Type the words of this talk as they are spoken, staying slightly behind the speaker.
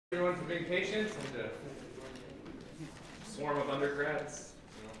for being patient and a swarm of undergrads.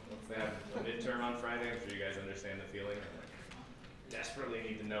 You know, once they have a midterm on Friday, I'm sure you guys understand the feeling. Desperately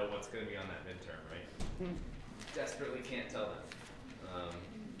need to know what's going to be on that midterm, right? Desperately can't tell them,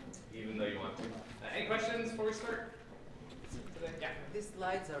 even though you want to. Any questions before we start today? Yeah. These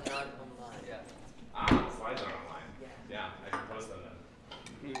slides are not online. Yeah. Ah, the slides aren't online. Yeah, I should post them then.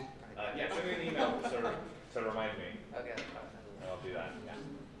 Yeah, send me an email to remind me. Okay. I'll do that. Yeah.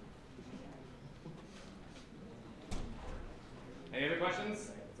 Any other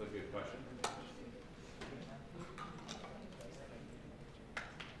questions? That's a good question.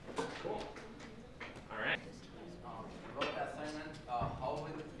 Cool. All right. About the assignment, how will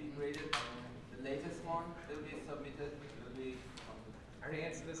it be graded? The latest one will be submitted, will be. I already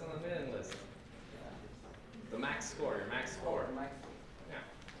answered this on the mailing list. The max score, your max score. Max. Yeah.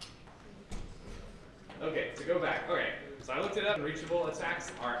 Okay, to go back. Okay, so I looked it up, and reachable attacks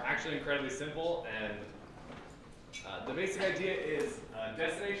are actually incredibly simple, and the basic idea is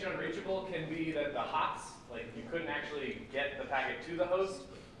destination unreachable can be that the hops, like you couldn't actually get the packet to the host,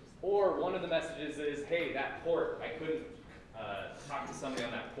 or one of the messages is, hey, that port, I couldn't talk to somebody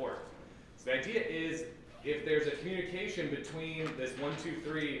on that port. So the idea is, if there's a communication between this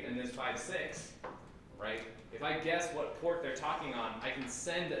 123 and this 56, right? If I guess what port they're talking on, I can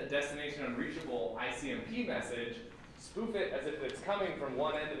send a destination unreachable ICMP message, spoof it as if it's coming from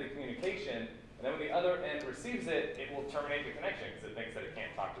one end of the communication, and then when the other end receives it, it will terminate the connection because it thinks that it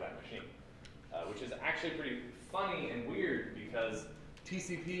can't talk to that machine. Which is actually pretty funny and weird because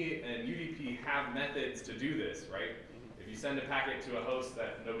TCP and UDP have methods to do this, right? If you send a packet to a host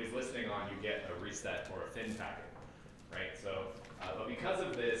that nobody's listening on, you get a reset or a fin packet, right? So, but because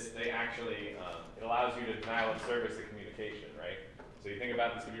of this, they actually, it allows you to denial of service the communication, right? So you think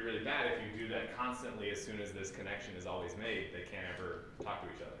about this could be really bad if you do that constantly as soon as this connection is always made, they can't ever talk to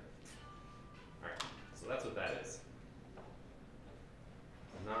each other. All right, so that's what that is.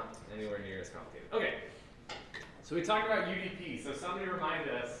 Not anywhere near as complicated. Okay, so we talked about UDP. So somebody remind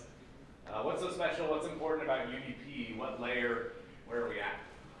us, what's so special, what's important about UDP, what layer, where are we at?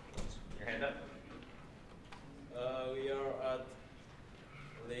 Your hand up. We are at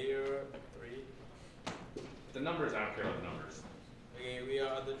layer 3. The numbers, I don't care about the numbers. Okay, we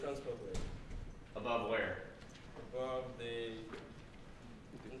are at the transport layer. Above where? Above the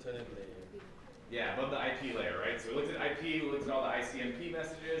internet layer. Yeah, above the IP layer, right? So we looked at IP, we looked at all the ICMP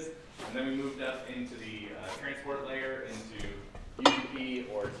messages, and then we moved up into the transport layer, into UDP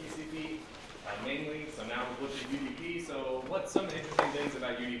or TCP mainly. So now we've looked at UDP. So what's some interesting things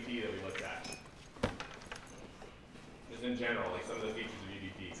about UDP that we looked at? Just in general, like some of the features of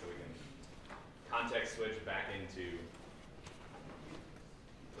UDP, so we can context switch back into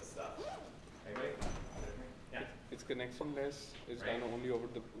the stuff. Anybody? Yeah. It's connectionless. It's Right. done only over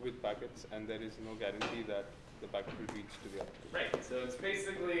with packets, and there is no guarantee that the packet will reach to the other. Right. So it's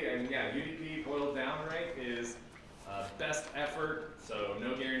basically, and yeah, UDP boiled down, right, is best effort. So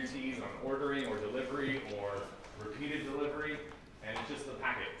no guarantees on ordering or delivery or repeated delivery, and it's just the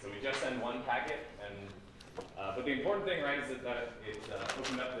packet. So we just send one packet, and but the important thing, right, is that it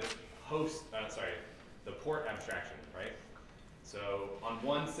opened up this host, the port abstraction, right? So on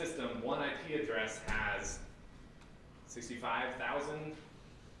one system, one IP address has 65,000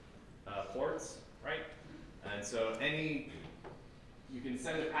 ports, right? And so you can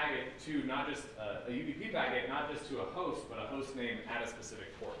send a packet to not just a UDP packet, not just to a host, but a host name at a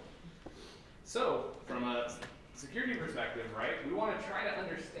specific port. So from a security perspective, right, we want to try to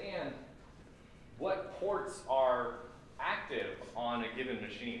understand what ports are active on a given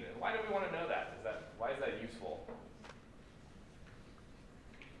machine. And why do we want to know that? Why is that useful?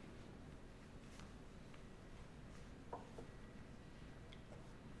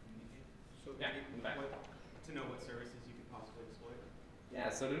 So Yeah, in fact. to know what services you could possibly exploit. Yeah,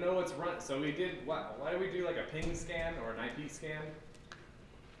 so to know what's run, so we did, why do we do like a ping scan or an IP scan?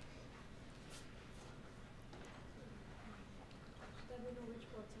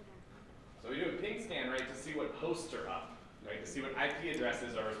 So we do a ping scan, right, to see what hosts are up, right, to see what IP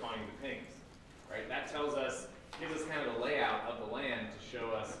addresses are responding to pings, right? That tells us, gives us kind of the layout of the LAN to show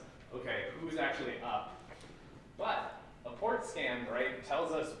us, okay, who's actually up. But a port scan, right,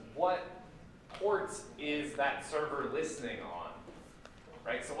 tells us what ports is that server listening on,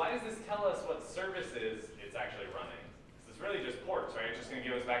 right? So why does this tell us what services it's actually running? Because it's really just ports, right? It's just going to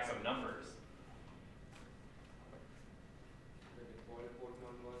give us back some numbers. The default port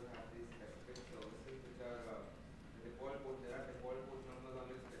numbers have these specific services which are there are default port numbers on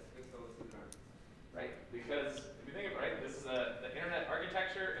which specific services run. Right, because if you think of it, right, this is the internet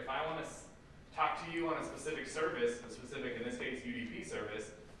architecture. If I want to talk to you on a specific service, a specific, in this case, UDP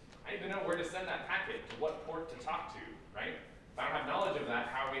service, I need send that packet, to what port to talk to, right? If I don't have knowledge of that,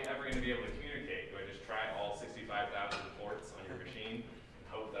 how are we ever going to be able to communicate? Do I just try all 65,000 ports on your machine and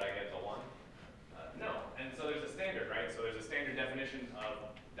hope that I get the one? No. And so there's a standard, right? So there's a standard definition of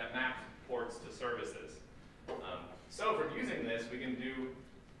that maps ports to services. So from using this, we can do,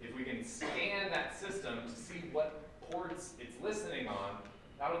 if we can scan that system to see what ports it's listening on,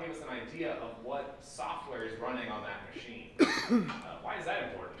 that'll give us an idea of what software is running on that machine. Why is that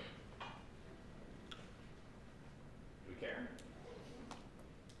important? Do we care?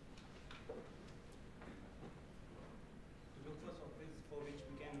 To look for software for which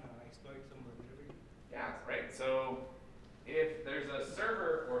we can exploit some vulnerability. Yeah, right. So if there's a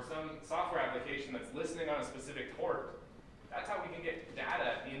server or some software application that's listening on a specific port, that's how we can get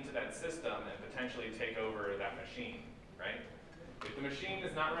data into that system and potentially take over that machine, right? If the machine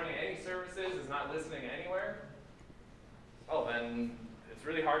is not running any services, is not listening anywhere, oh, then it's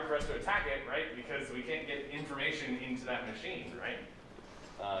really hard for us to attack it, right? Because we can't get information into that machine, right?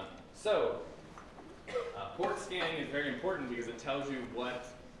 Port scanning is very important because it tells you what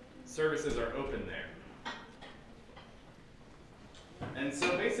services are open there. And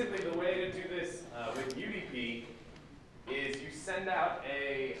so basically the way to do this with UDP is you send out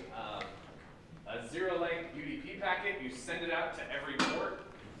a zero-length UDP packet, you send it out to every port,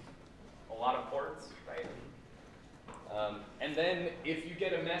 a lot of ports, right? And then if you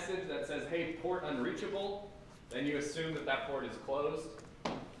get a message that says, hey, port unreachable, then you assume that that port is closed.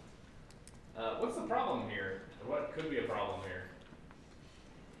 What's the problem here? Or what could be a problem here?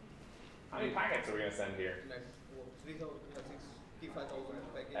 How many packets are we going to send here? Like 65,000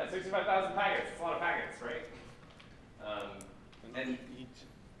 packets. Yeah, 65,000 packets. It's a lot of packets, right? And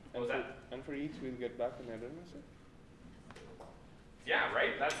what was that? And for each, we'll get back an error message? Yeah,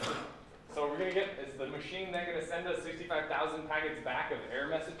 right? So we're going to get, is the machine then going to send us 65,000 packets back of error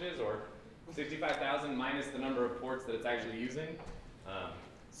messages, or 65,000 minus the number of ports that it's actually using?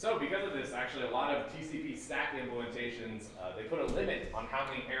 So because of this, actually a lot of TCP stack implementations, they put a limit on how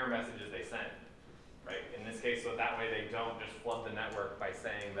many error messages they send, right? In this case, so that way they don't just flood the network by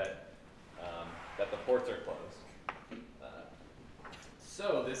saying that, that the ports are closed.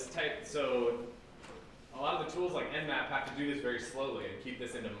 So a lot of the tools like Nmap have to do this very slowly and keep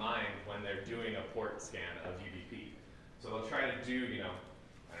this into mind when they're doing a port scan of UDP. So they'll try to do, I don't know,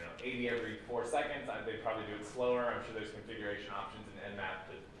 80 every 4 seconds. They'd probably do it slower. I'm sure there's configuration options in Nmap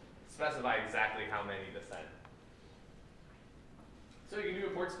to specify exactly how many to send. So you can do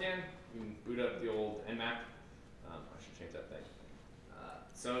a port scan. You can boot up the old Nmap. I should change that thing.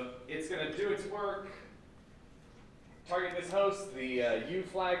 So it's going to do its work. Target this host. The U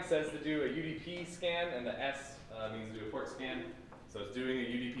flag says to do a UDP scan, and the S means to do a port scan. So it's doing a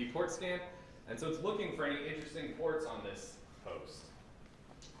UDP port scan. And so it's looking for any interesting ports on this host.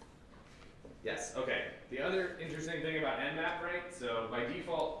 Yes, okay. The other interesting thing about Nmap, right? So by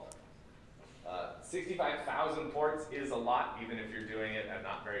default, 65,000 ports is a lot, even if you're doing it at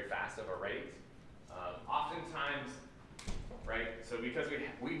not very fast of a rate. Oftentimes, right? So because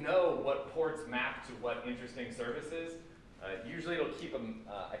we know what ports map to what interesting services, usually it'll keep them,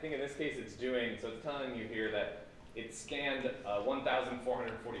 I think in this case it's doing, so it's telling you here that it scanned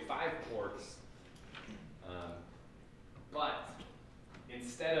 1,445 ports, but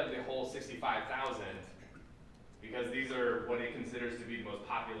instead of the whole 65,000, because these are what it considers to be the most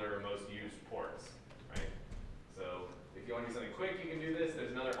popular or most used ports, right? So if you want to do something quick, you can do this.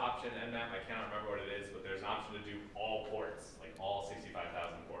 There's another option in Nmap, I cannot remember what it is, but there's an option to do all ports, like all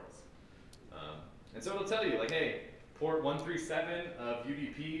 65,000 ports. And so it'll tell you, like, hey, port 137 of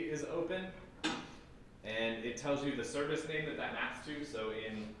UDP is open, and it tells you the service name that that maps to. So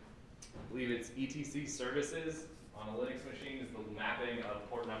in, I believe it's etc services on a Linux machine is the mapping of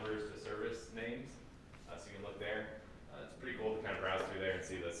port numbers to service names. So you can look there. It's pretty cool to kind of browse through there and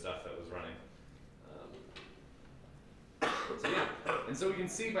see the stuff that was running. So yeah, and so we can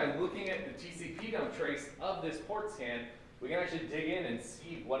see by looking at the TCP dump trace of this port scan, we can actually dig in and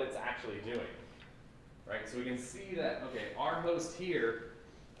see what it's actually doing. Right, so we can see that, okay, our host here,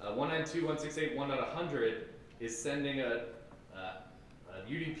 192.168.1.100 is sending a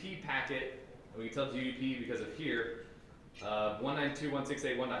UDP packet, and we can tell it's UDP because of here,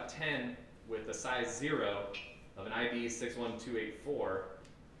 192.168.1.10 with a size 0 of an ID 61284,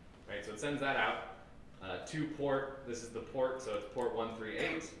 right, so it sends that out to port, this is the port, so it's port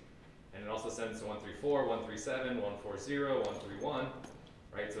 138, and it also sends to 134, 137, 140, 131,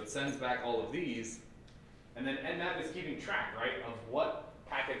 right, so it sends back all of these. And then Nmap is keeping track, right, of what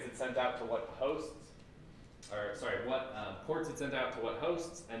packets it sent out to what hosts, or sorry, what ports it sent out to what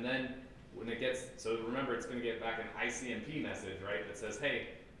hosts, and then when it gets, so remember it's going to get back an ICMP message, right, that says, hey,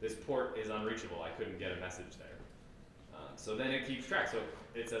 this port is unreachable. I couldn't get a message there. So then it keeps track. So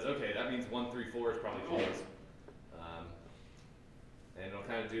it says, okay, that means 134 is probably closed. And it'll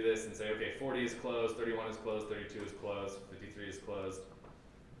kind of do this and say, okay, 40 is closed, 31 is closed, 32 is closed, 53 is closed,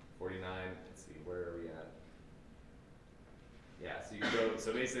 49, let's see, where are we at? Yeah, so you go,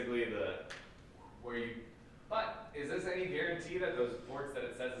 so basically but is this any guarantee that those ports that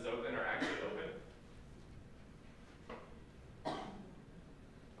it says is open are actually open?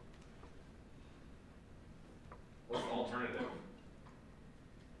 What's the alternative?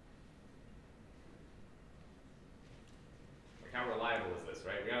 Like, how reliable is this,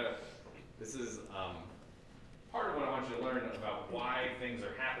 right? This is part of what I want you to learn about why things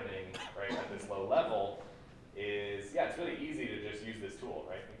are happening, right, at this low level is, yeah, it's really easy to just use this tool,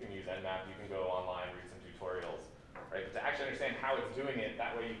 right? You can use Nmap, you can go online, read some tutorials, right? But to actually understand how it's doing it,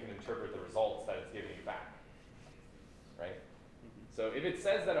 that way you can interpret the results that it's giving you back, right? So if it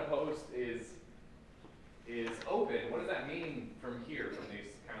says that a host is open, what does that mean from here, from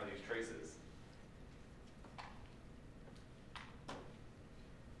these kind of these traces?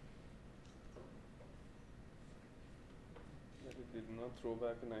 That it did not throw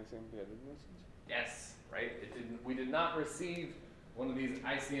back an ICMP error message? Yes, right? We did not receive one of these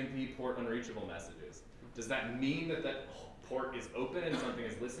ICMP port unreachable messages. Does that mean that that port is open and something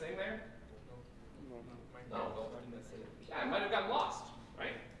is listening there? No. Yeah, it might have gotten lost,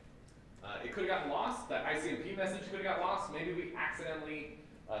 right? It could have gotten lost. That ICMP message could have got lost. Maybe we accidentally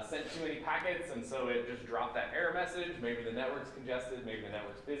sent too many packets, and so it just dropped that error message. Maybe the network's congested. Maybe the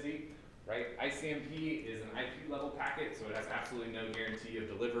network's busy, right? ICMP is an IP level packet, so it has absolutely no guarantee of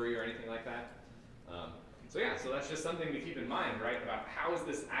delivery or anything like that. So yeah, so that's just something to keep in mind, right? About how is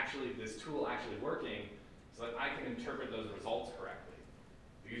this tool actually working, so that I can interpret those results correctly.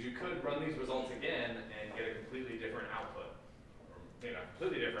 Because you could run these results again and get a completely different output. Or maybe not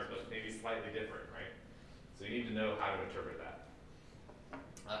completely different, but maybe slightly different, right? So you need to know how to interpret that.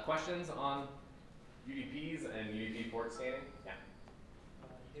 Questions on UDPs and UDP port scanning? Yeah.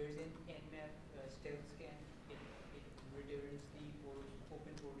 There is an Nmap stealth scan. It returns the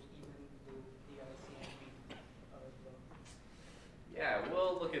open ports even though the ICMP are blocked. Yeah,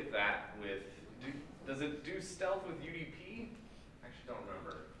 we'll look at that with, does it do stealth with UDP? I actually don't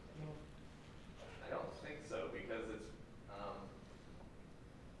remember. No. I don't think so, because it's,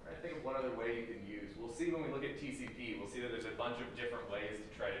 I think of one other way you can use. We'll see when we look at TCP, we'll see that there's a bunch of different ways to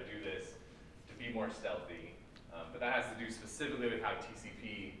try to do this to be more stealthy. But that has to do specifically with how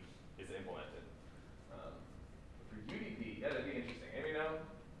TCP is implemented. For UDP, yeah, that'd be interesting. Anybody know?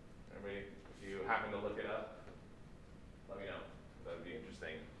 Everybody, if you happen to look it up, let me know. That would be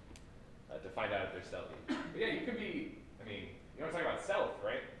interesting to find out if they're stealthy. But yeah, you could be, I mean, you want to talk about stealth,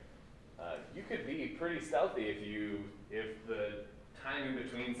 right? You could be pretty stealthy if the time in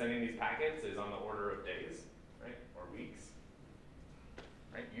between sending these packets is on the order of days, right, or weeks.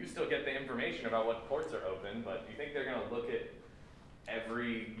 Right? You still get the information about what ports are open, but do you think they're going to look at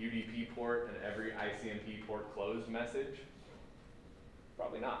every UDP port and every ICMP port closed message?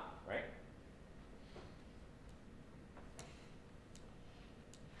 Probably not, right?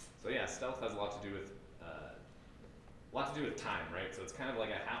 So yeah, stealth has a lot to do with time, right? So it's kind of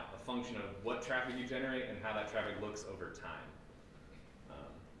like a function of what traffic you generate and how that traffic looks over time.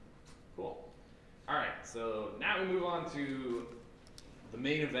 Cool. All right, so now we move on to the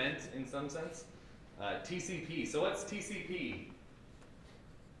main event in some sense, TCP. So what's TCP?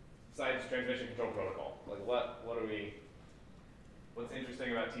 Besides transmission control protocol, like what's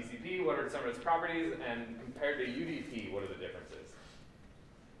interesting about TCP? What are some of its properties? And compared to UDP, what are the differences?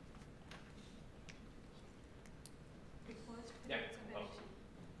 It first Yeah. creates a connection.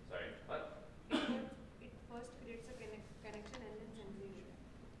 Sorry, what? It first creates a connection and then sends the user.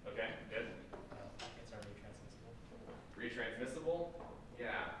 Okay, good. Packets are retransmissible. Retransmissible?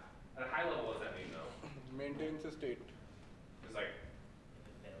 Yeah. At a high level, what does that mean though? Maintains a state. It's like, If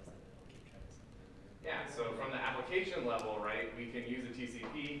it fails, then it'll keep trying to send it. yeah, so from the application level, right, we can use a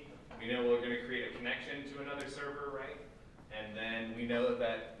TCP. We know we're going to create a connection to another server, right? And then we know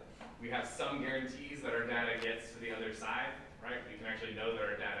that we have some guarantees that our data gets to the other side, right? We can actually know that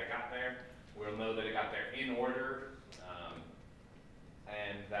our data got there. We'll know that it got there in order,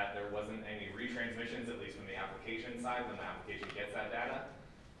 and that there wasn't any retransmissions, at least from the application side, when the application gets that data.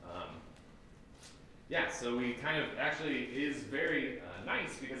 Yeah, so we kind of actually is very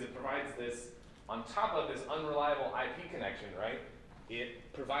nice because it provides this, on top of this unreliable IP connection, right?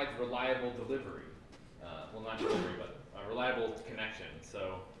 It provides reliable delivery. Well, not delivery, but a reliable connection.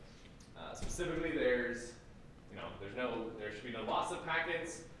 So specifically, there should be no loss of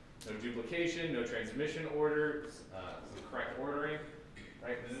packets, no duplication, no transmission orders, some correct ordering.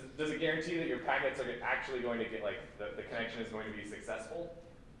 right? Does it guarantee that your packets are actually going to get, like, the connection is going to be successful?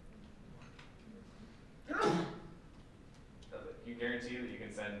 Does it? You guarantee that you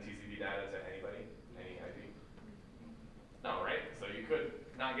can send TCP data to anybody, any IP? No, right? So you could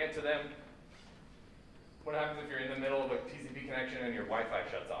not get to them. What happens if you're in the middle of a TCP connection and your Wi-Fi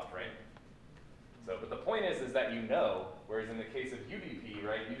shuts off, right? So, but the point is that you know, whereas in the case of UDP,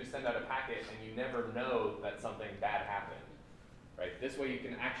 right, you just send out a packet and you never know that something bad happened, right? This way you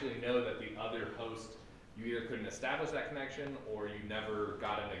can actually know that the other host, you either couldn't establish that connection or you never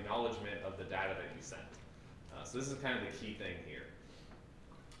got an acknowledgement of the data that you sent. So this is kind of the key thing here.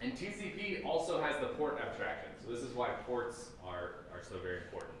 And TCP also has the port abstraction. So this is why ports are so very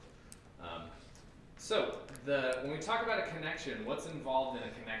important. When we talk about a connection, what's involved in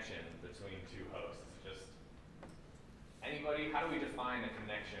a connection between two hosts? Just anybody, how do we define a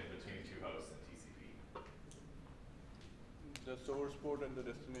connection between two hosts in TCP? The source port and the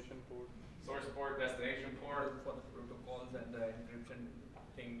destination port. Source port, destination port. For the protocols and the encryption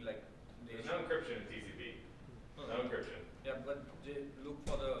thing, like There's no encryption in TCP. No encryption. Yeah, but they look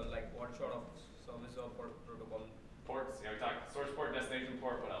for the what sort of service or protocol? Ports. Yeah, we talked source port, destination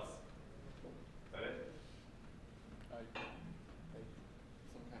port. What else? Is that it?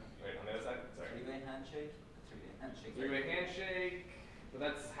 Some kind of Wait, on the other side. Sorry. three-way handshake. Three-way handshake. Three-way handshake. But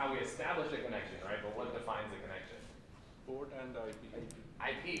that's how we establish a connection, right? But what defines a connection? Port and IP.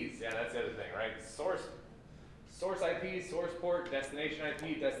 IPs. Yeah, that's the other thing, right? Source IP, source port, destination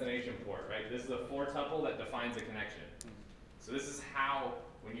IP, destination port, right? This is a four-tuple that defines a connection. So this is how,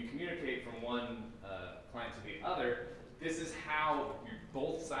 when you communicate from one client to the other, this is how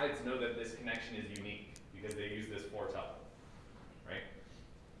both sides know that this connection is unique because they use this four-tuple, right?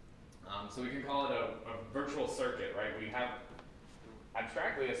 So we can call it a virtual circuit, right? We have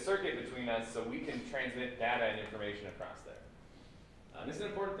abstractly a circuit between us so we can transmit data and information across there. This is an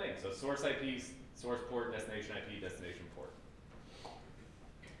important thing. So source IP, source port, destination IP, destination port.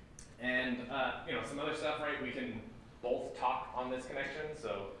 And some other stuff, right? We can both talk on this connection.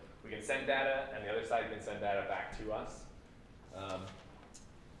 So we can send data and the other side can send data back to us.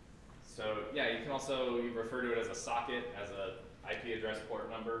 You can also refer to it as a socket, as a IP address port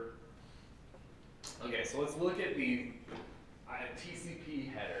number. Okay, so let's look at the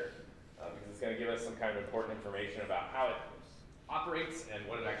TCP header because it's going to give us some kind of important information about how it operates and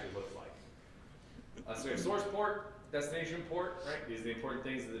what it actually looks like. So we have source port, destination port, right? These are the important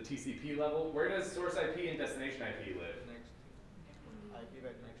things at the TCP level. Where does source IP and destination IP live? IP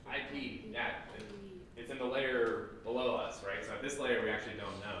right next to IP, yeah. It's in the layer below us, right? So at this layer, we actually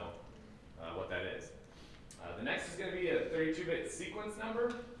don't know what that is. The next is going to be a 32-bit sequence number,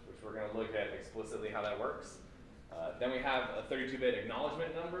 which we're going to look at explicitly how that works. Then we have a 32-bit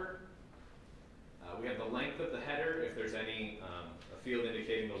acknowledgement number. We have the length of the header, if there's any a field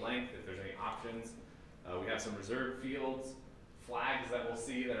indicating the length, if there's any options. We have some reserved fields, flags that we'll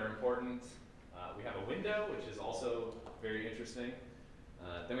see that are important. We have a window, which is also very interesting.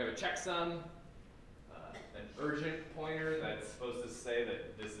 Then we have a checksum, an urgent pointer that's supposed to say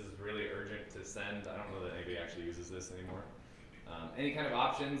that this is really urgent to send. I don't know that anybody actually uses this anymore. Any kind of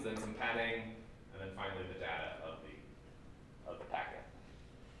options, then some padding, and then finally the data of the packet.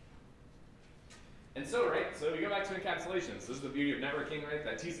 And so we go back to encapsulation. So this is the beauty of networking, right?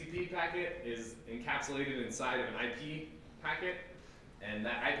 That TCP packet is encapsulated inside of an IP packet, and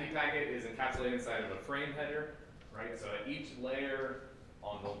that IP packet is encapsulated inside of a frame header, right? So at each layer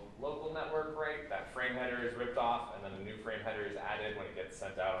on the local network, right, that frame header is ripped off, and then a new frame header is added when it gets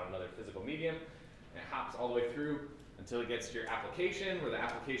sent out on another physical medium. And it hops all the way through until it gets to your application, where the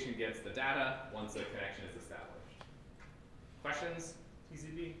application gets the data once the connection is established. Questions,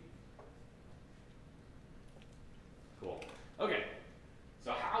 TCP? Cool. Okay,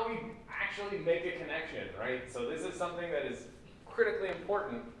 so how we actually make a connection, right? So this is something that is critically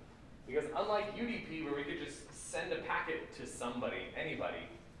important because unlike UDP, where we could just send a packet to somebody, anybody,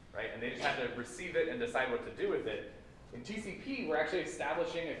 right? And they just have to receive it and decide what to do with it. In TCP, we're actually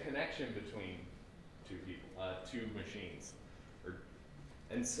establishing a connection between two people, two machines.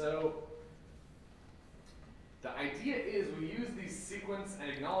 And so the idea is we use these sequence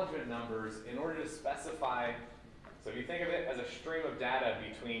and acknowledgement numbers in order to specify. So if you think of it as a stream of data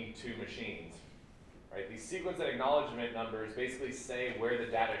between two machines, right? These sequence and acknowledgement numbers basically say where the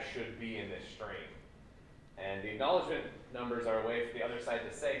data should be in this stream. And the acknowledgement numbers are a way for the other side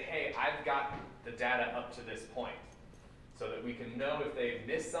to say, hey, I've got the data up to this point, so that we can know if they've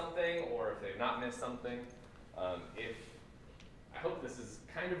missed something or if they've not missed something. I hope this is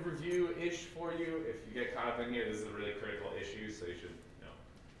kind of review-ish for you. If you get caught up in here, this is a really critical issue, so you should,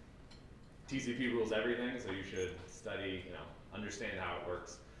 TCP rules everything, so you should study, understand how it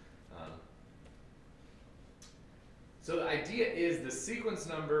works. So the idea is the sequence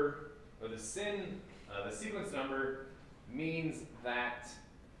number, or the sequence number means that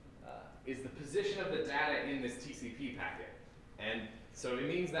is the position of the data in this TCP packet. And so it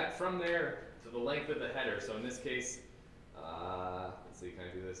means that from there to the length of the header, so in this case, let's see, can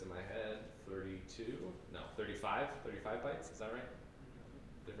I do this in my head? 35 bytes, is that right?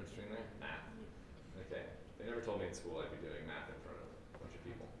 Difference between there? Math. Okay, they never told me in school I'd be doing math in front of a bunch of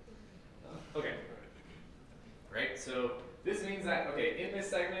people. Okay, right, so this means that, okay, in this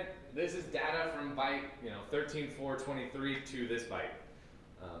segment, this is data from byte, 13.423 to this byte.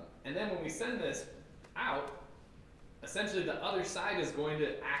 And then when we send this out, essentially the other side is going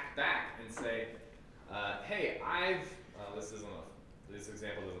to act back and say, hey, this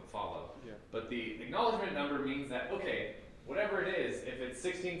example doesn't follow. Yeah. But the acknowledgement number means that, okay, whatever it is, if it's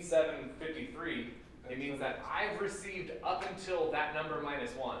 16.753, it means that I've received up until that number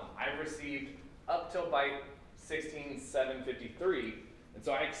minus 1. I've received up till byte 16.753, and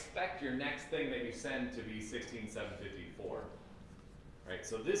so I expect your next thing that you send to be 16.754. Right?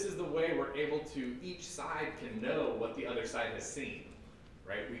 So this is the way we're able to, each side can know what the other side has seen.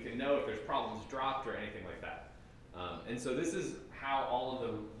 Right? We can know if there's problems dropped or anything like that. And so this is how all of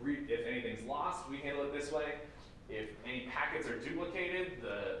the, if anything's lost, we handle it this way. If any packets are duplicated,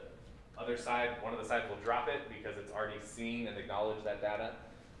 the other side, one of the sides will drop it because it's already seen and acknowledged that data.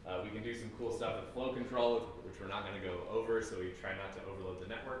 We can do some cool stuff with flow control, which we're not going to go over, so we try not to overload the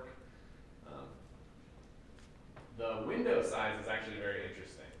network. The window size is actually very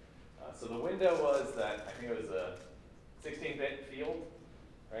interesting. So the window was that, I think it was a 16-bit field,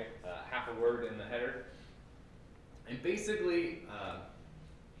 right? Half a word in the header. And basically,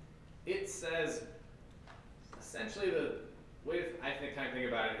 it says, essentially the way I kind of think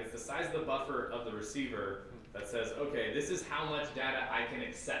about it, it's the size of the buffer of the receiver that says, okay, this is how much data I can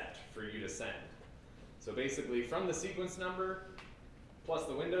accept for you to send. So basically, from the sequence number plus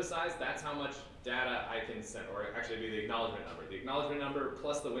the window size, that's how much data I can send, or actually it'd be the acknowledgement number. The acknowledgement number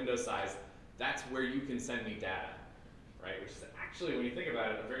plus the window size, that's where you can send me data, right? Which is actually, when you think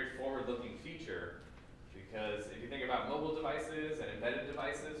about it, a very forward-looking feature, because if you think about mobile devices and embedded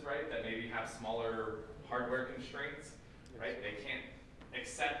devices, right, that maybe have smaller hardware constraints, right? They can't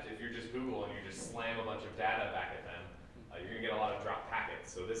accept if you're just Google and you just slam a bunch of data back at them, you're gonna get a lot of dropped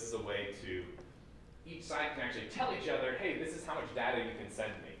packets. So this is a way to, each side can actually tell each other, hey, this is how much data you can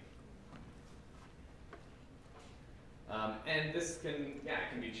send me. And this can, it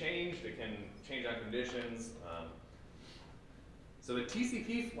can be changed, it can change on conditions. So the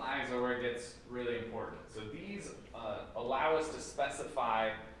TCP flags are where it gets really important. So these allow us to specify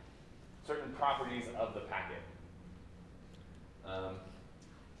certain properties of the packet.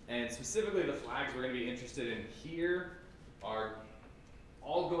 And specifically the flags we're going to be interested in here are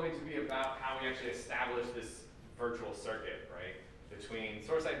all going to be about how we actually establish this virtual circuit, right? Between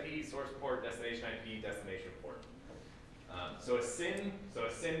source IP, source port, destination IP, destination port. So a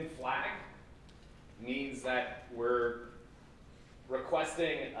SYN flag means that we're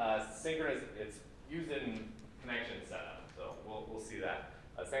requesting synchronous, it's used in connection setup, so we'll see that.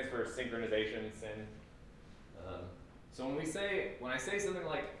 It stands for synchronization, SYN. So when I say something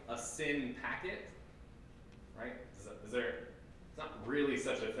like a SYN packet, right? It's not really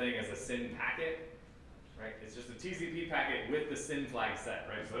such a thing as a SYN packet, right? It's just a TCP packet with the SYN flag set,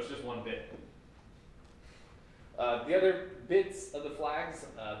 right? So it's just one bit. The other bits of the flags,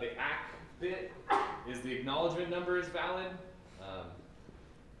 the ACK bit is the acknowledgement number is valid.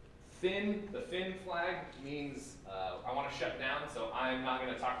 The FIN flag means I want to shut down, so I'm not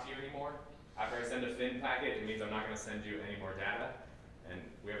going to talk to you anymore. After I send a FIN packet, it means I'm not going to send you any more data. And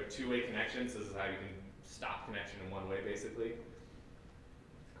we have a two-way connection, so this is how you can stop connection in one way, basically.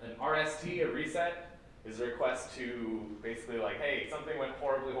 An RST, a reset, is a request to basically like, hey, something went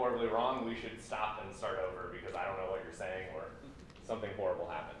horribly, horribly wrong. We should stop and start over because I don't know what you're saying or something horrible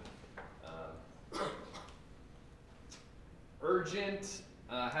happened. Urgent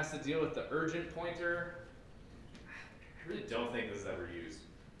has to deal with the urgent pointer. I really don't think this is ever used.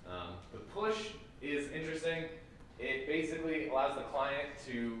 The push is interesting. It basically allows the client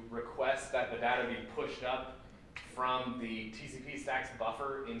to request that the data be pushed up from the TCP stacks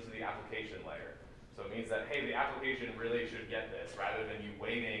buffer into the application layer. So it means that, hey, the application really should get this rather than you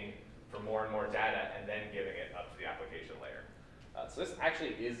waiting for more and more data and then giving it up to the application layer. So this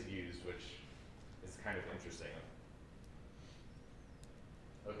actually is used, which is kind of interesting.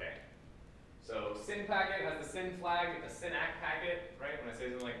 Okay. So SYN packet has the SYN flag, a SYN ACK packet, right? When I say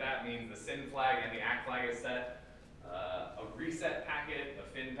something like that, it means the SYN flag and the ACK flag is set. A reset packet, a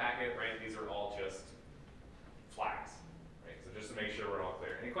FIN packet, right? These are all just flags, right? So just to make sure we're all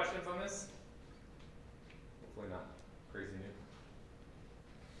clear. Any questions on this? Hopefully not crazy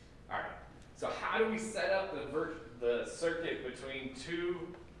new. All right. So how do we set up the circuit between two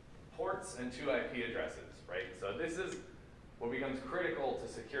ports and two IP addresses, right? So this is what becomes critical to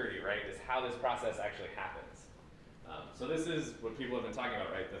security, right? Is how this process actually happens. So this is what people have been talking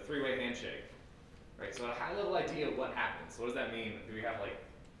about, right? The three-way handshake, right? So a high-level idea of what happens. So what does that mean? Do we have like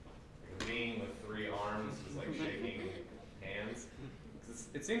a being with three arms, just like shaking hands?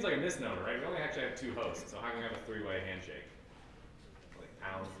 It seems like a misnomer, right? We only actually have two hosts, so how can we have a three-way handshake? Like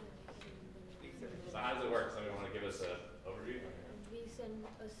pound. So how does it work? Somebody want to give us an overview? We send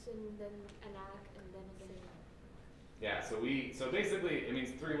a SYN, then an ACK, and then a SYN. Yeah, so basically it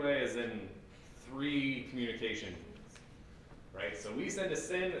means three-way as in three communication means, right? So we send a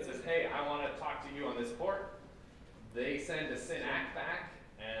SYN that says, hey, I want to talk to you on this port. They send a SYN ACK back,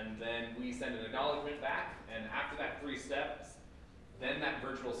 and then we send an acknowledgement back, and after that 3 steps, then that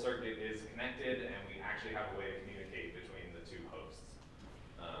virtual circuit is connected, and we actually have a way to communicate between the two hosts.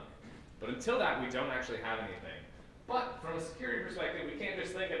 But until that, we don't actually have anything. But from a security perspective, we can't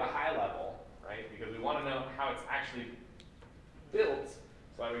just think at a high level, right? Because we want to know how it's actually built,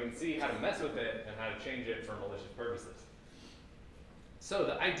 so that we can see how to mess with it and how to change it for malicious purposes. So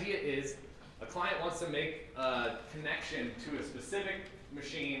the idea is a client wants to make a connection to a specific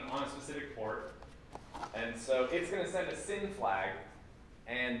machine on a specific port, and so it's going to send a SYN flag,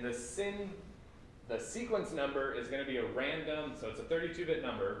 and the sequence number is going to be a random, so it's a 32-bit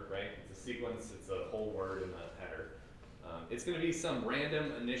number, right? It's a sequence, it's a whole word in the header. It's going to be some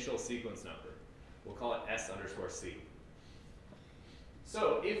random initial sequence number. We'll call it S_C.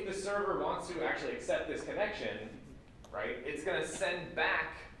 So if the server wants to actually accept this connection, right, it's going to send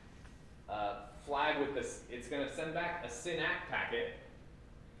back a flag with this, it's going to send back a SYN ACK packet,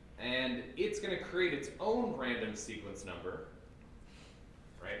 and it's going to create its own random sequence number,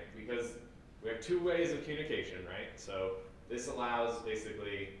 right? Because we have 2 ways of communication, right? So this allows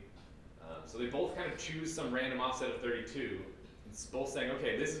basically, so they both kind of choose some random offset of 32. It's both saying,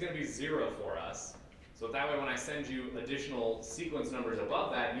 okay, this is going to be 0 for us. So that way when I send you additional sequence numbers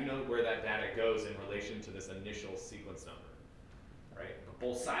above that, you know where that data goes in relation to this initial sequence number, right? But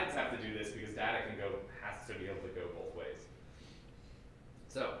both sides have to do this because data has to be able to go both ways.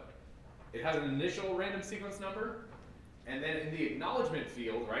 So it has an initial random sequence number, and then in the acknowledgement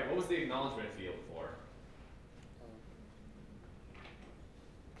field, right, what was the acknowledgement field for?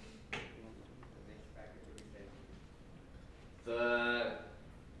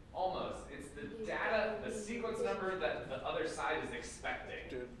 Almost. It's the data, the sequence number that the other side is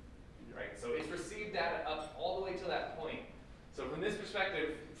expecting, right? So it's received data up all the way to that point. So from this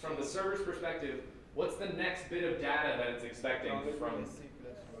perspective, from the server's perspective, what's the next bit of data that it's expecting from?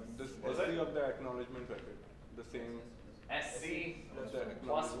 The SC of the acknowledgement packet, the same. SC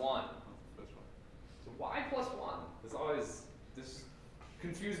plus 1. So why plus 1? This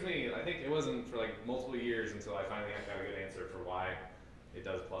confused me. I think it wasn't for like multiple years until I finally got a good answer for why it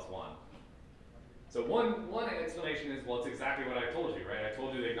does plus 1. So one explanation is, well, it's exactly what I told you, right? I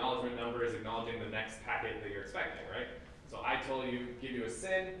told you the acknowledgement number is acknowledging the next packet that you're expecting, right? So I give you a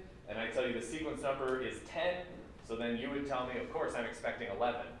SYN, and I tell you the sequence number is 10, so then you would tell me, of course, I'm expecting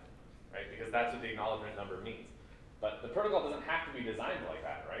 11, right? Because that's what the acknowledgement number means. But the protocol doesn't have to be designed like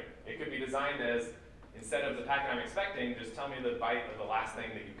that, right? It could be designed as, instead of the packet I'm expecting, just tell me the byte of the last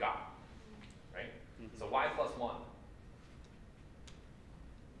thing that you got, right? So why plus 1?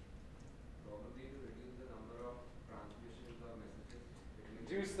 Probably to reduce the number of transmissions or messages.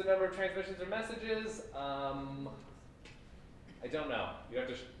 Reduce the number of transmissions or messages? I don't know. You have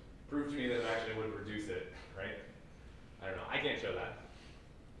to prove to me that it actually would reduce it, right? I don't know. I can't show that.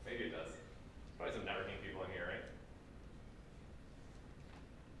 Maybe it does. Probably some networking people in here, right?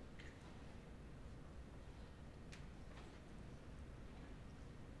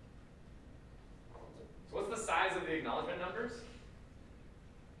 So what's the size of the acknowledgement numbers?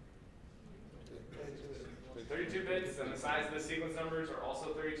 32 bits, and the size of the sequence numbers are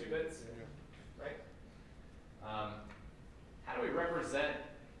also 32 bits, right? How do we represent,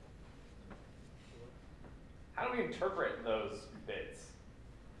 how do we interpret those bits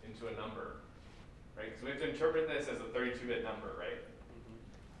into a number, right? So we have to interpret this as a 32-bit number, right?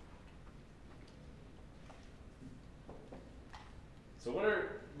 So what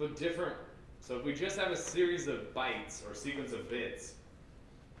are the different, so if we just have a series of bytes or sequence of bits,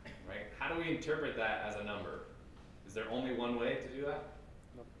 right? How do we interpret that as a number? Is there only one way to do that?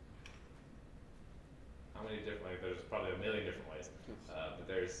 No. How many different ways? There's probably a million different ways. But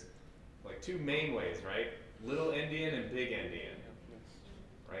there's like 2 main ways, right? Little endian and big endian,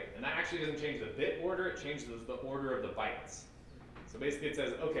 right? And that actually doesn't change the bit order, it changes the order of the bytes. So basically it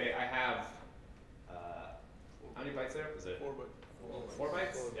says, okay, I have, how many bytes there? Was it? 4 bytes. 4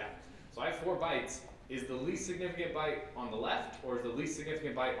 bytes? Yeah. So I have 4 bytes. Is the least significant byte on the left, or is the least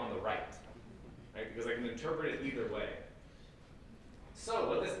significant byte on the right? Right? Because I can interpret it either way. So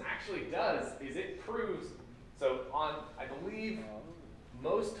what this actually does is it proves, so on, I believe,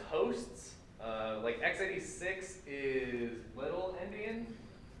 most hosts, like x86 is little endian,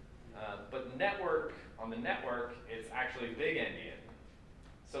 but network, on the network, it's actually big endian.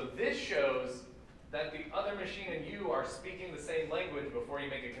 So this shows that the other machine and you are speaking the same language before you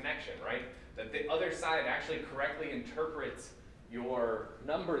make a connection, right? That the other side actually correctly interprets your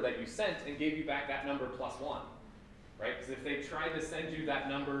number that you sent and gave you back that number plus 1, right? Because if they tried to send you that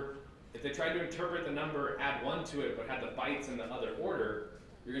number, if they tried to interpret the number, add 1 to it, but had the bytes in the other order,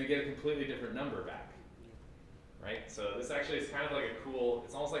 you're going to get a completely different number back, right? So this actually is kind of like a cool,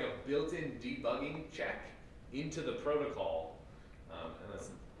 it's almost like a built-in debugging check into the protocol,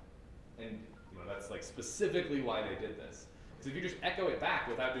 and that's like specifically why they did this. Because if you just echo it back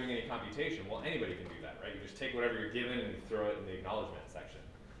without doing any computation, well, anybody can do that, right? You just take whatever you're given and you throw it in the acknowledgment section.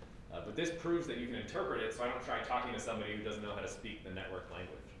 But this proves that you can interpret it, so I don't try talking to somebody who doesn't know how to speak the network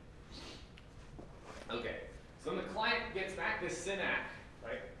language. Okay, so when the client gets back this SYNAC,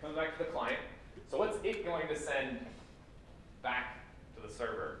 right, comes back to the client, so what's it going to send back to the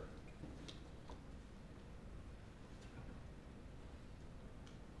server?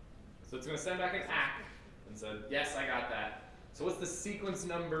 So it's going to send back an ACK and said, yes, I got that. So what's the sequence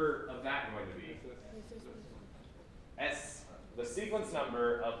number of that going to be? The sequence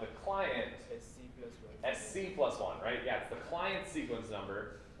number of the client, SC plus 1, right? Yeah, it's the client sequence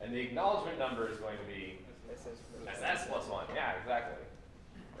number, and the acknowledgement number is going to be SS plus 1. Yeah, exactly.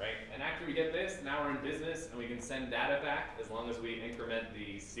 Right? And after we get this, now we're in business, and we can send data back as long as we increment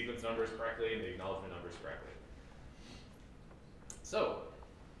the sequence numbers correctly and the acknowledgement numbers correctly. So,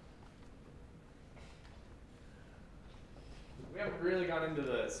 we haven't really gone into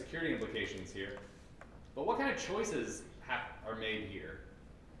the security implications here, but what kind of choices are made here?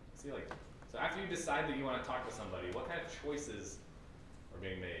 See, so after you decide that you want to talk to somebody, what kind of choices are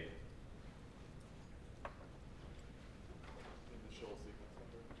being made? Initial sequence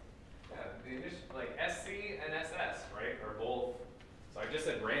number. Yeah, the initial, like SC and SS, right, are both. So I just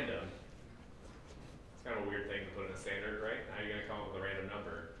said random. It's kind of a weird thing to put in a standard, right? How are you going to come up with a random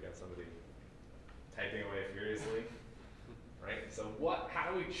number if you have somebody typing away furiously? Right? So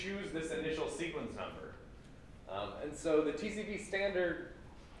how do we choose this initial sequence number? And so the TCP standard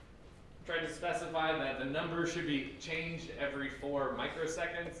tried to specify that the number should be changed every 4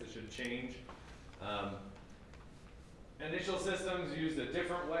 microseconds. It should change. Initial systems used a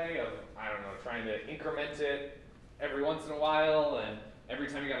different way of, I don't know, trying to increment it every once in a while, and every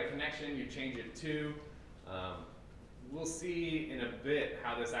time you got a connection, you change it too. We'll see in a bit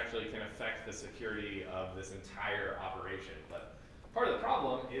how this actually can affect the security of this entire operation. But part of the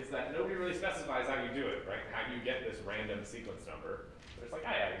problem is that nobody really specifies how you do it, right? How do you get this random sequence number? But it's like,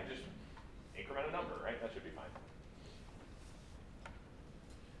 oh yeah, you just increment a number, right? That should be fine.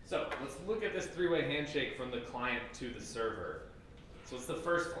 So let's look at this 3-way handshake from the client to the server. So it's the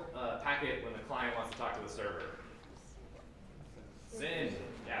first packet when the client wants to talk to the server. Send,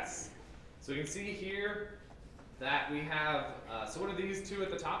 yes. So you can see here that we have, so what are these two at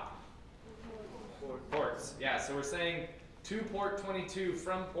the top? Ports, yeah, so we're saying to port 22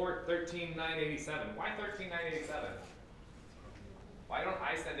 from port 13987. Why 13987? Why don't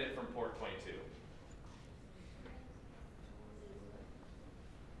I send it from port 22?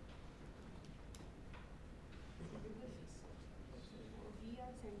 We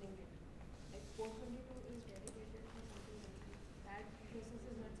are sending it. Like 422 is dedicated for something like that. Process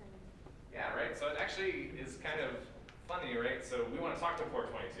is not sending it. Yeah, right. So it actually is kind of funny, right? So we want to talk to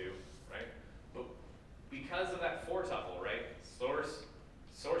port 22, right? But because of that 4 tuple, right? Source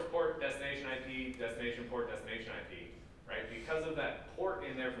port, destination IP, destination port, destination IP, right? Because of that port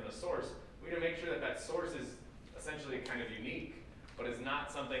in there from the source, we need to make sure that that source is essentially kind of unique, but is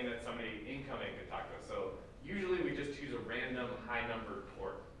not something that somebody incoming can talk to. So usually we just choose a random high numbered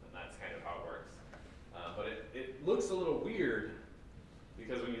port, and that's kind of how it works. But it looks a little weird,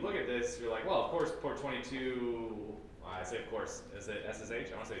 because when you look at this, you're like, well, of course, port 22, I say of course, is it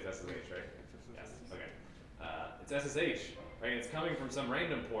SSH? I want to say it's SSH, right? Yes, okay. It's SSH, right? It's coming from some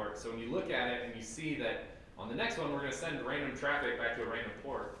random port, so when you look at it and you see that on the next one, we're going to send random traffic back to a random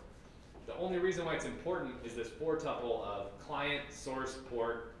port. The only reason why it's important is this 4 tuple of client, source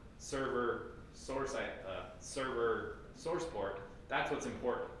port, server, source port. That's what's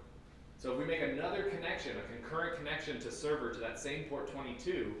important. So if we make another connection, a concurrent connection to server to that same port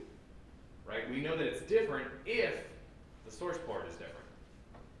 22, right, we know that it's different if the the source port is different.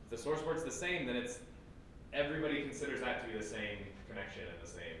 If the source port's the same, then it's everybody considers that to be the same connection and the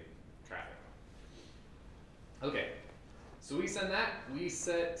same traffic. Okay, so we send that. We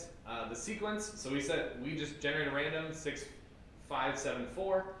set the sequence. So we just generate a random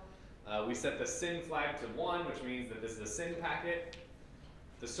 6574. We set the SYN flag to 1, which means that this is a SYN packet.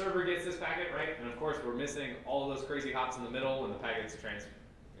 The server gets this packet, right? And of course, we're missing all of those crazy hops in the middle when the packets transfer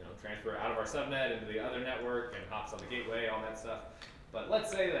out of our subnet into the other network and hops on the gateway, all that stuff. But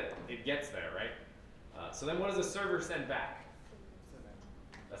let's say that it gets there, right? So then what does the server send back?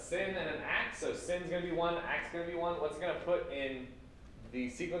 A SYN and an ACK. So SYN's going to be 1, ACK's going to be 1. What's going to put in the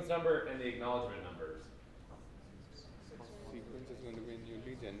sequence number and the acknowledgement numbers? Sequence is going to be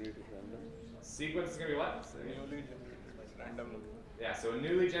newly generated random. Sequence is going to be what? Newly generated random number. Yeah, so a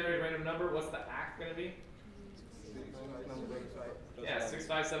newly generated random number. What's the ACK going to be? Yeah,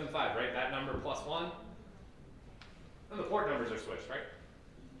 6575, right? That number plus 1. And the port numbers are switched, right?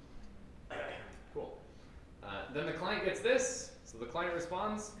 Cool. Then the client gets this. So the client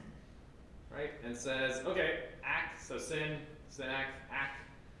responds, right? And says, okay, ACK, so SYN, ACK, ACK.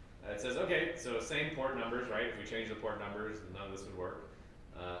 It says, okay, so same port numbers, right? If we change the port numbers, none of this would work.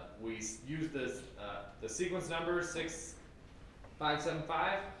 We use this, the sequence number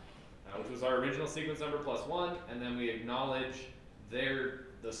 6575, which was our original sequence number plus 1, and then we acknowledge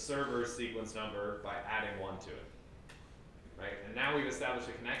the server's sequence number by adding 1 to it, right? And now we've established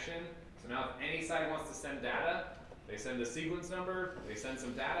a connection. So now if any side wants to send data, they send the sequence number, they send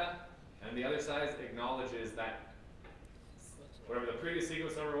some data, and the other side acknowledges that whatever the previous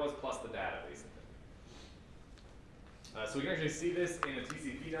sequence number was plus the data, basically. So we can actually see this in a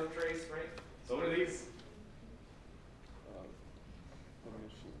TCP dump trace, right? So what are these?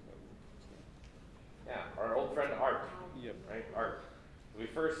 Yeah, our old friend ARP. Yep. Right, ARP. We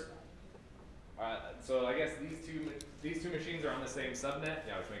first, so I guess these two machines are on the same subnet,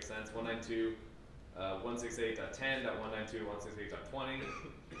 yeah, which makes sense. 192.168.10.192.168.20.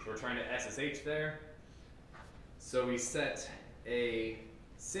 We're trying to SSH there. So we set a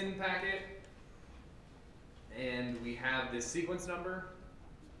SYN packet, and we have this sequence number,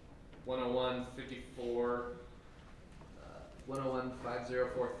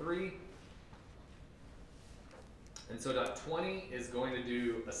 101.5043. And so .20 is going to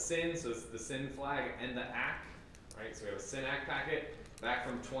do a SYN, so it's the SYN flag and the ACK, right? So we have a SYN ACK packet back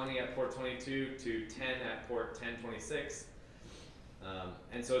from 20 at port 22 to 10 at port 1026.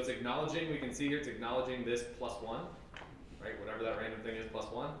 And so it's acknowledging, we can see here, it's acknowledging this plus 1, right? Whatever that random thing is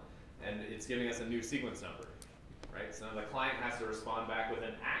plus 1. And it's giving us a new sequence number, right? So now the client has to respond back with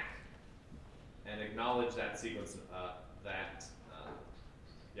an ACK and acknowledge that sequence,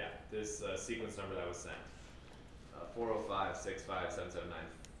 this sequence number that was sent. 405.65.779.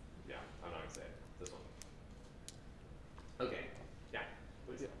 Yeah, I'm not going to say it. This one. Okay. Yeah,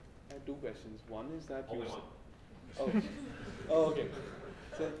 please. Yeah, I have 2 questions. One is that Only you one. Oh, okay.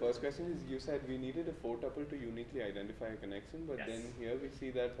 So the first question is, you said we needed a 4 tuple to uniquely identify a connection, but Yes. then here we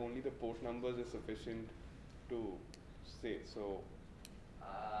see that only the port numbers is sufficient to say. So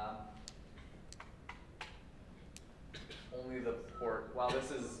Only the port. Well,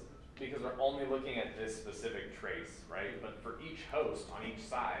 this is because we're only looking at this specific trace, right? But for each host on each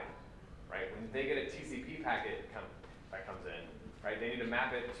side, right, when they get a TCP packet that comes in, right, they need to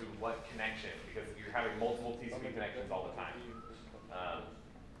map it to what connection, because you're having multiple TCP connections all the time.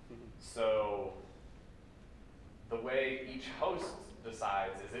 So the way each host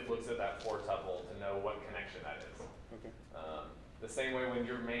decides is it looks at that 4 tuple to know what connection that is. okay. The same way when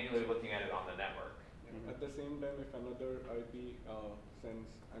you're manually looking at it on the network. At the same time, if another IP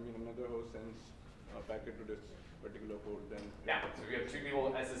another host sends a packet to this particular port, then Yeah, so if you have 2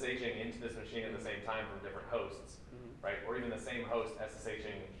 people SSHing into this machine at the same time from different hosts, right, or even the same host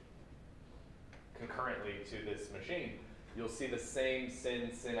SSHing concurrently to this machine, you'll see the same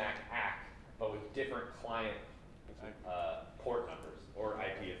SYN, SYN-ACK, ACK, but with different client port numbers, or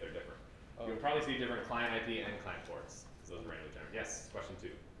IP if they're different. You'll probably see different client IP and client ports. So those are randomly generated. Yes, question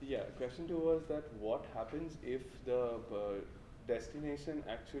 2. Yeah, question 2 was that what happens if the destination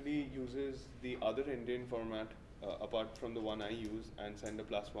actually uses the other Indian format apart from the one I use and send a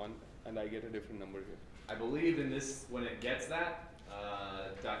 +1 and I get a different number here? I believe in this, when it gets that,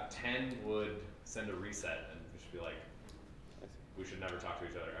 .10 would send a reset and we should be like, we should never talk to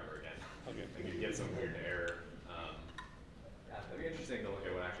each other ever again. Okay. And you'd get some weird error. Yeah, that'd be interesting to look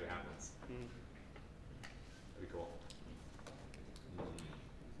at what actually happens. That'd be cool.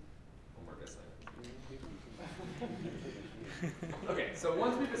 Homework assignment. Okay, so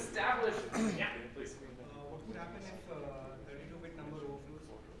once we've established, yeah, please. What would happen if 32-bit number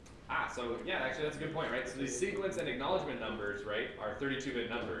overflows? So yeah, actually that's a good point, right? So these sequence and acknowledgement numbers, right, are 32-bit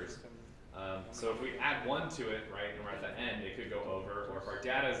numbers. So if we add 1 to it, right, and we're at the end, it could go over, or if our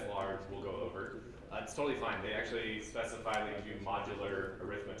data is large, we'll go over. It's totally fine. They actually specify they do modular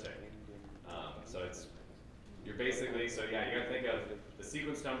arithmetic. So it's, you're basically, so yeah, you gotta think of the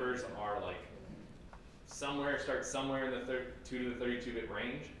sequence numbers are like start somewhere in the 2 to the 32-bit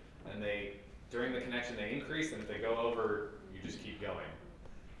range, and they, during the connection, they increase, and if they go over, you just keep going.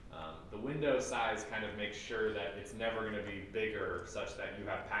 The window size kind of makes sure that it's never going to be bigger such that you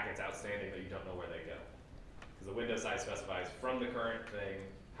have packets outstanding that you don't know where they go. Because the window size specifies from the current thing,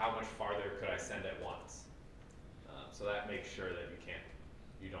 how much farther could I send at once. So that makes sure that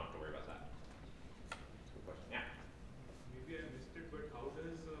you don't have to worry about that. Good question. Yeah? Maybe I missed it, but how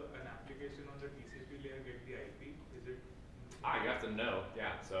does an application on the TCP layer get the IP? Is it? You have to know,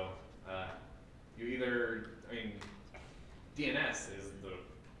 yeah. So you either, DNS is the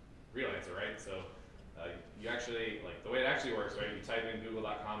real answer, right? So you actually, like, the way it actually works, right? You type in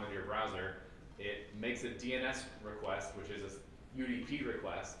google.com into your browser, it makes a DNS request, which is a UDP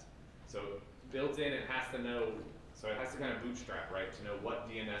request. So built in, it has to know, so it has to kind of bootstrap, right, to know what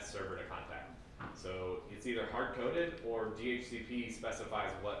DNS server to contact. So it's either hard-coded or DHCP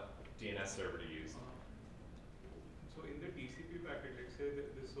specifies what DNS server to use. So in the TCP packet, let's say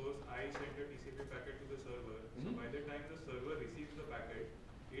that the source, I send a TCP packet to the server. So by the time the server receives the packet,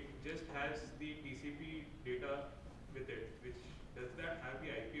 it just has the TCP data with it, which does that have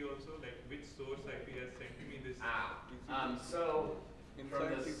the IP also? Like which source IP has sent me this? So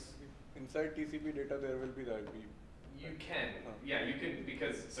inside TCP data there will be the IP. You can, yeah, you can,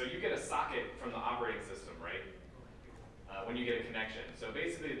 because, so you get a socket from the operating system, right? When you get a connection. So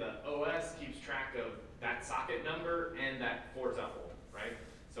basically the OS keeps track of that socket number and that 4-tuple, right?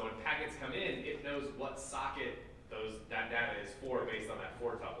 So when packets come in, it knows what socket that data is for based on that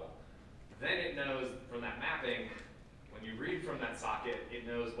 4-tuple. Then it knows from that mapping, when you read from that socket, it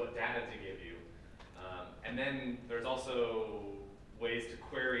knows what data to give you. And then there's also ways to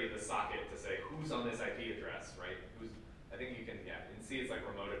query the socket to say who's on this IP address, right? I think you can, yeah, in C it's like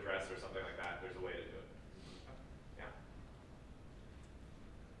remote address or something like that. There's a way to do it. Yeah.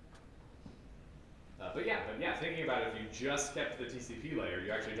 But yeah, thinking about it, if you just kept the TCP layer,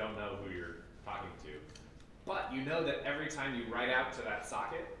 you actually don't know who you're talking to. But you know that every time you write out to that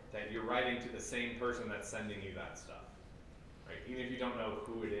socket, that you're writing to the same person that's sending you that stuff, right? Even if you don't know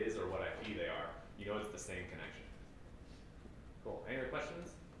who it is or what IP they are, you know it's the same connection. Cool. Any other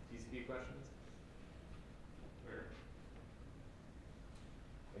questions? TCP questions? Or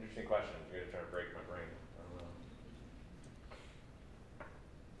interesting question. You're gonna try to break my brain. I don't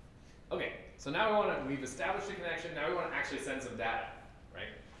know. Okay. So now we've established a connection, now we want to actually send some data,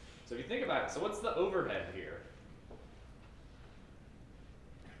 right? So if you think about it, so what's the overhead here?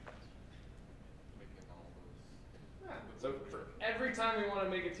 Yeah, so for every time we want to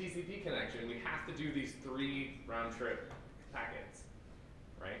make a TCP connection, we have to do these 3 round-trip packets,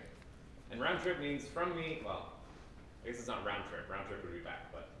 right? And round-trip means from me, well, I guess it's not round-trip would be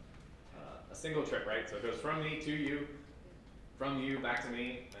back, but a single trip, right? So it goes from me to you, from you back to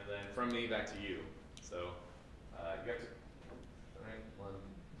me, and then from me back to you. So you have to, right, 1,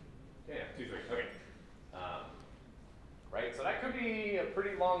 yeah, 2, 3, okay. Right, so that could be a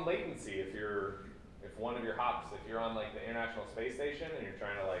pretty long latency if one of your hops, if you're on like the International Space Station and you're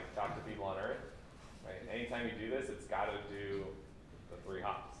trying to like talk to people on Earth, right? Anytime you do this, it's got to do the 3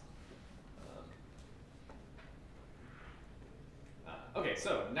 hops. Okay,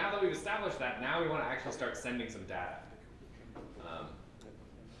 so now that we've established that, now we want to actually start sending some data.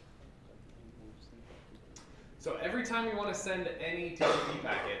 So every time we want to send any TCP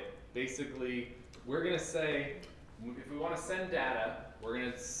packet, basically, we're going to say, if we want to send data, we're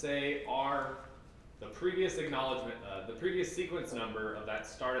going to say the previous acknowledgement, the previous sequence number of that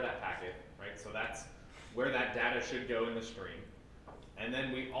start of that packet, right? So that's where that data should go in the stream. And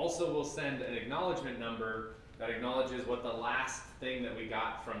then we also will send an acknowledgement number that acknowledges what the last thing that we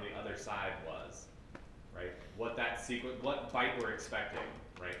got from the other side was, right? What that sequence, what byte we're expecting,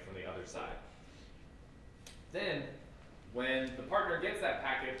 right, from the other side. Then, when the partner gets that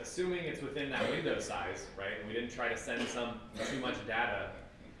packet, assuming it's within that window size, right, and we didn't try to send too much data,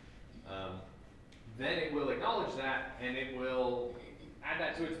 then it will acknowledge that, and it will add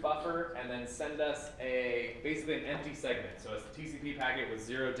that to its buffer, and then send us basically an empty segment. So it's a TCP packet with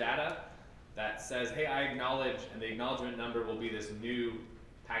 0 data that says, hey, I acknowledge, and the acknowledgement number will be this new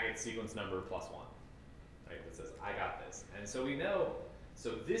packet sequence number +1, right, that says, I got this. And so we know,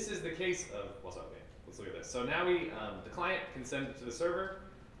 so this is the case of, well, so, okay. Let's look at this. So now the client can send it to the server,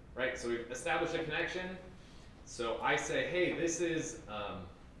 right? So we've established a connection. So I say, hey, this is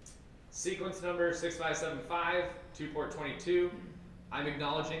sequence number 6575 to port 22. I'm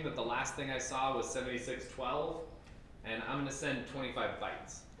acknowledging that the last thing I saw was 7612, and I'm going to send 25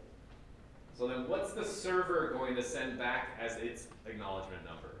 bytes. So then what's the server going to send back as its acknowledgement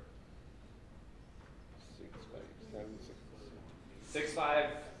number? 65.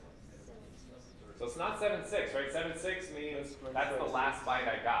 So it's not 76, right? 76 means that's the last byte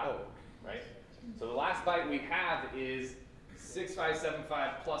I got, right? So the last byte we have is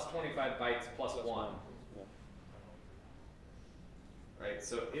 6575 plus 25 bytes plus 1. Right,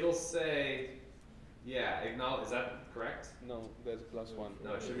 so it'll say, yeah, acknowledge, is that correct? No, there's a +1.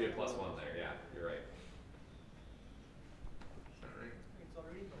 No, it should be a +1 there, yeah, you're right. It's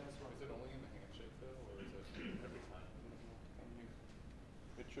already +1. Is it only in the handshake though, or is it every time?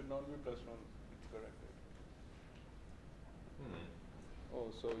 It should not be +1, it's corrected.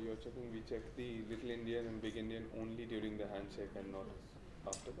 Oh, so you're checking, we check the little Indian and big Indian only during the handshake and not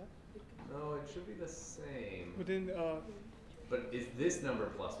after that? No, it should be the same. Within But is this number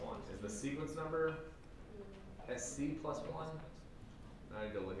 +1? Is the sequence number SC +1? I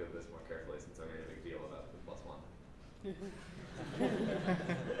need to look at this more carefully since I made a big deal about the +1.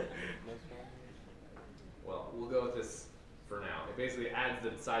 Well, we'll go with this for now. It basically adds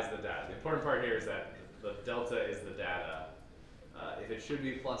the size of the data. The important part here is that the delta is the data. If it should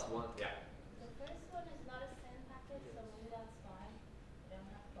be +1, yeah. The first one is not a SYN packet, so maybe that's fine. We don't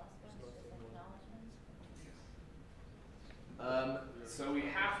have +1, it's just acknowledgments. So we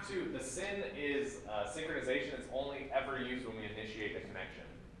have to, the SYN is synchronization. It's only ever used when we initiate a connection.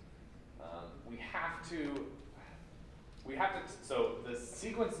 So the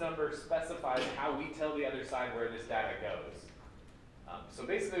sequence number specifies how we tell the other side where this data goes. So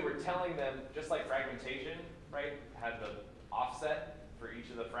basically we're telling them, just like fragmentation, right, had the offset for each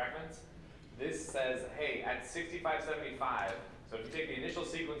of the fragments. This says, hey, at 6575, so if you take the initial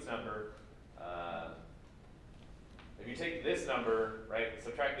sequence number, if you take this number, right,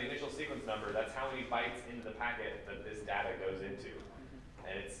 subtract the initial sequence number, that's how many bytes into the packet that this data goes into.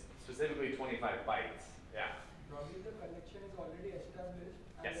 And it's specifically 25 bytes. Yeah. Probably the connection is already established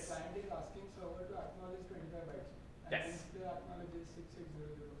and Yes. the client is asking server to acknowledge 25 bytes. And Yes. display acknowledges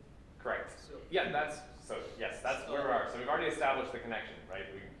 6600. Correct. Yeah, yes, that's where we are. So we've already established the connection, right?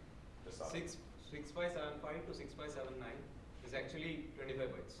 We just saw it. 6575 to 6579 is actually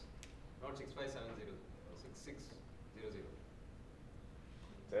 25 bytes, not 6570, 6600.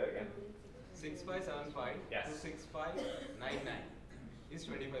 Say that again. 6575 Yes. to 6599 is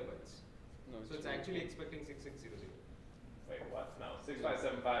 25 bytes. No, So it's actually expecting 6600. Wait, what? No,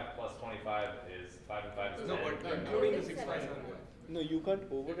 6575 plus 25 is 5 and 5 is 10. No, but including the 6575. No, you can't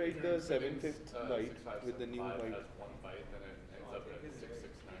override the 7/5 byte 6575 with the new byte. has 1 byte and it ends up at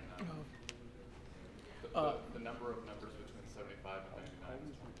 6699. The number of numbers between 75 and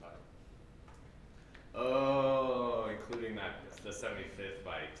 99 is 25. Oh, including that, the 75th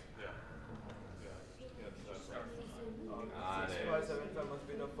byte. Yeah. That's right. Got it. 6575 must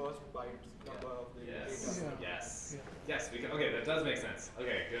be the first byte number of the Yes. data. Yes. Yes, we can. Okay, that does make sense.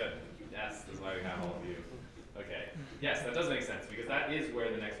 Okay, good. Yes, that's why we have all of you. Okay. Yes, that does make sense because that is where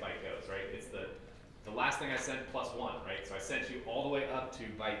the next byte goes, right? It's the last thing I sent +1, right? So I sent you all the way up to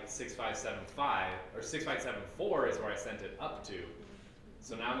byte 6575, or 6574 is where I sent it up to.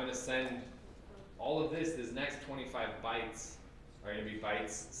 So now I'm going to send all of this next 25 bytes are going to be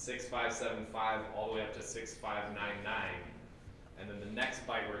bytes 6575 all the way up to 6599. And then the next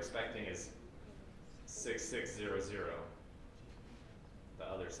byte we're expecting is 6600. The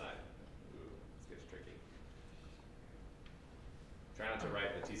other side. Ooh, this gets tricky. Try not to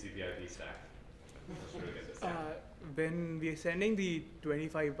write the TCP IP stack. Let's try to get this down. When we are sending the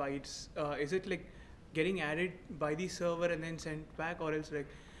 25 bytes, is it like getting added by the server and then sent back, or else like,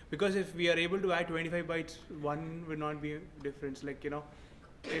 because if we are able to add 25 bytes, one will not be a difference. Like, you know,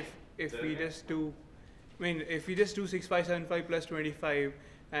 if we just do, if we just do 6575 plus 25,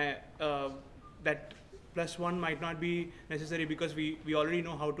 that +1 might not be necessary because we already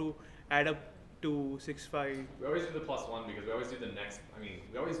know how to add up to 65. We always do the +1 because we always do the next, we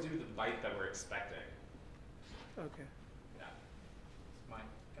always do the byte that we're expecting. Okay. Yeah. Might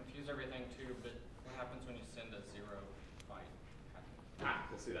confuse everything too, but what happens when you send a 0 byte packet?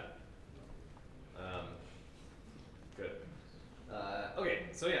 We'll see that. Good. Okay,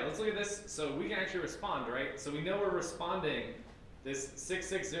 so yeah, let's look at this. So we can actually respond, right? So we know we're responding. This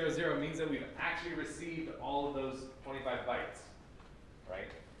 6600 means that we've actually received all of those 25 bytes, right?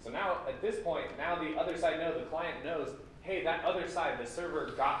 So now, at this point, now the other side knows, the client knows, hey, that other side, the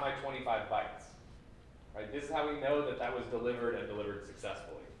server got my 25 bytes, right? This is how we know that that was delivered and delivered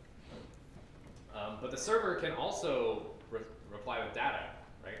successfully. But the server can also reply with data,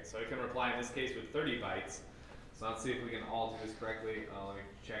 right? So it can reply in this case with 30 bytes. So let's see if we can all do this correctly. Let me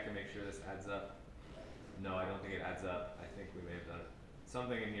check and make sure this adds up. No, I don't think it adds up. I think we may have done it.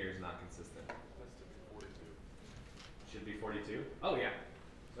 Something in here is not consistent. Should be 42. Oh yeah.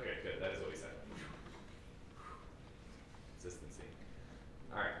 Okay, good. That is what we said. Consistency.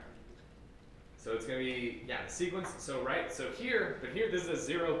 All right. So it's going to be, yeah, the sequence. So right, so here, but here this is a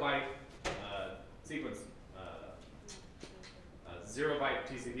 0 byte sequence, 0 byte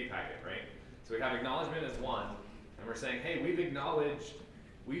TCP packet, right? So we have acknowledgement as 1, and we're saying, hey, we've acknowledged,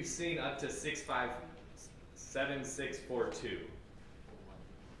 we've seen up to 7642.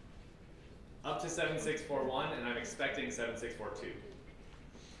 Up to 7641, and I'm expecting 7642.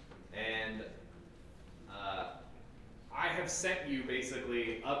 And I have sent you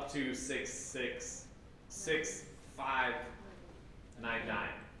basically up to 66599.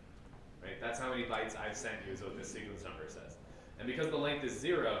 Right? That's how many bytes I've sent you is what this sequence number says. And because the length is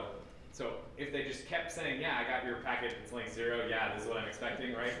 0, so if they just kept saying, yeah, I got your packet, it's length 0, yeah, this is what I'm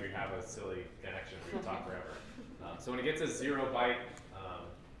expecting, right? We'd have a silly connection, we would talk forever. So when it gets a 0 byte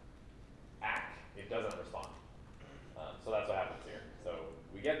ACK, it doesn't respond. So that's what happens here. So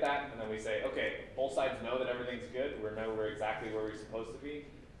we get that, and then we say, okay, both sides know that everything's good. We know we're exactly where we're supposed to be.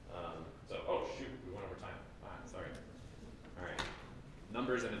 So, oh shoot, we went over time. Sorry. All right.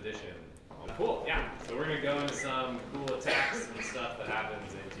 Numbers and addition. Cool, yeah. So we're going to go into some cool attacks and stuff that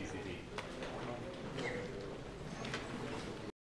happens in TCP.